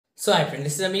So hi friend,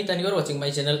 this is Amit and you are watching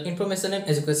my channel Information and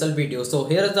Educational Video. So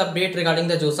here is the update regarding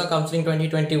the JOSAA Counseling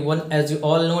 2021. As you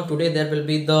all know, today there will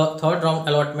be the third round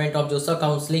allotment of JOSAA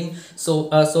Counseling. So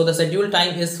the scheduled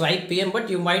time is 5 PM, but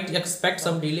you might expect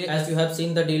some delay as you have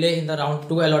seen the delay in the round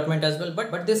 2 allotment as well.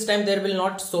 But this time there will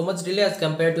not so much delay as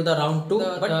compared to the round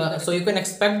 2. So you can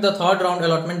expect the third round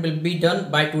allotment will be done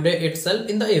by today itself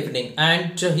in the evening.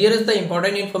 And here is the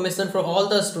important information for all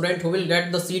the students who will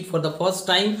get the seat for the first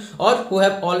time or who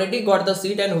have already got the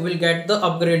seat and who will get the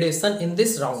upgradation in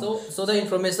this round. So the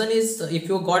information is, if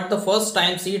you got the first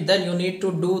time seat, then you need to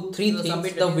do three things.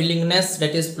 Submit the willingness,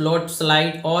 that is float,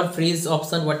 slide or freeze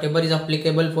option, whatever is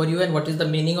applicable for you, and what is the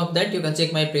meaning of that, you can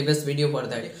check my previous video for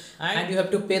that. And you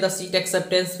have to pay the seat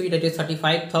acceptance fee, that is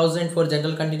 35,000 for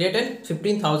general candidate and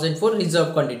 15,000 for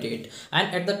reserve candidate.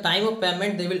 And at the time of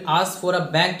payment they will ask for a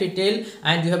bank detail,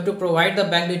 and you have to provide the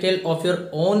bank detail of your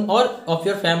own or of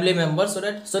your family member, so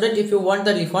that if you want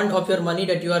the refund of your money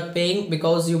that you are paying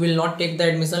because you will not take the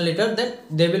admission letter, then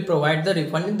they will provide the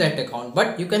refund in that account.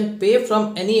 But you can pay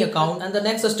from any account, and the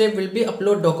next step will be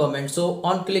upload document. So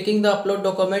on clicking the upload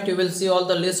document, you will see all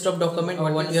the list of document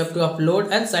what you have to upload,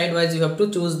 and sidewise you have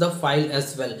to choose the file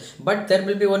as well. But there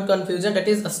will be one confusion, that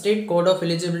is a state code of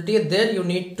eligibility. There you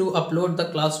need to upload the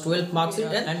class 12 marks sheet,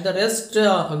 and the rest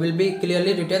will be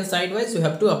clearly written sidewise. You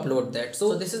have to upload that.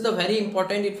 So this is the very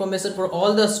important information for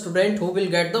all the student who will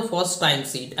get the first time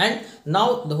seat. And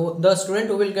now the student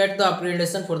who will get the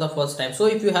upgradation for the first time. So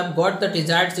if you have got the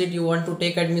desired seat, you want to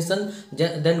take admission,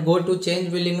 then go to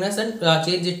change willingness and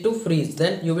change it to freeze,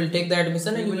 then you will take the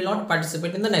admission and you will not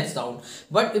participate in the next round.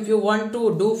 But if you want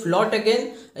to do float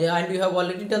again, and you have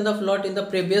already done the float in the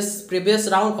previous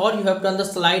round, or you have done the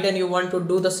slide and you want to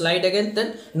do the slide again,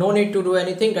 then no need to do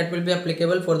anything. That will be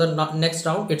applicable for the next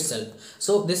round itself.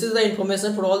 So this is the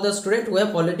information for all the students who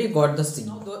have already got the seat.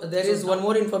 There is one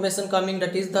more information coming,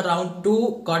 that is the round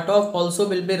 2 cutoff also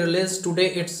will be released today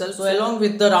itself. So along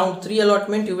with the round 3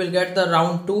 allotment, you will get the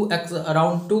round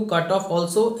 2 cutoff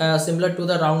also, similar to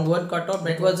the round 1 cutoff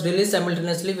that was released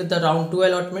simultaneously with the round 2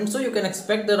 allotment. So you can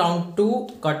expect the round 2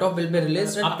 cutoff will be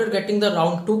released after getting the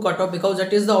round 2 cutoff, because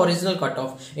that is the original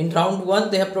cutoff. In round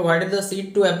 1 they have provided the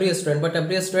seat to every student, but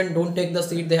every student don't take the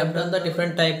seat. They have done the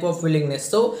different type of willingness.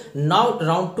 So now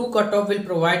round 2 cutoff will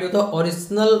provide you the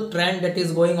original trend that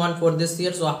is going on for this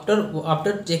year. So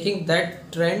after checking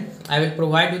that trend, I will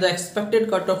provide you the expected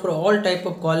cutoff for all type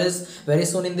of college very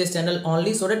soon in this channel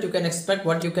only, so that you can expect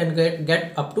what you can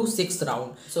get up to 6th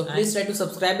round. So please try to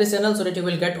subscribe this channel so that you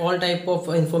will get all type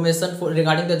of information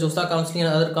regarding the JOSAA counseling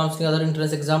and other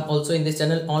entrance exam also in this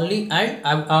channel only.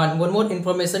 And one more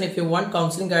information, if you want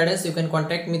counseling guidance, you can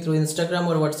contact me through Instagram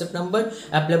or WhatsApp number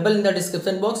available in the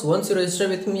description box. Once you register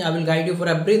with me, I will guide you for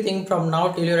everything from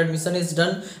now till your admission is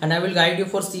done, and I will guide you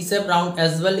for CSET round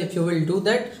as well if you will do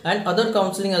that, and other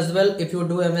counseling as well. If you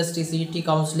do CET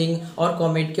counseling or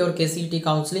Comedk or KCET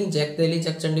counseling, JAC Delhi,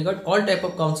 JAC Chandigarh, all type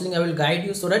of counseling I will guide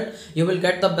you so that you will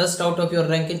get the best out of your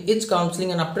rank in each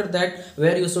counseling, and after that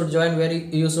where you should join, where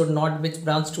you should not, which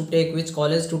branch to take, which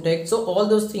college to take. So all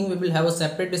those things we will have a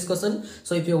separate discussion.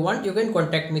 So if you want, you can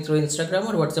contact me through Instagram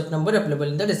or WhatsApp number available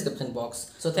in the description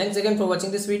box. So thanks again for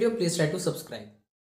watching this video. Please try to subscribe.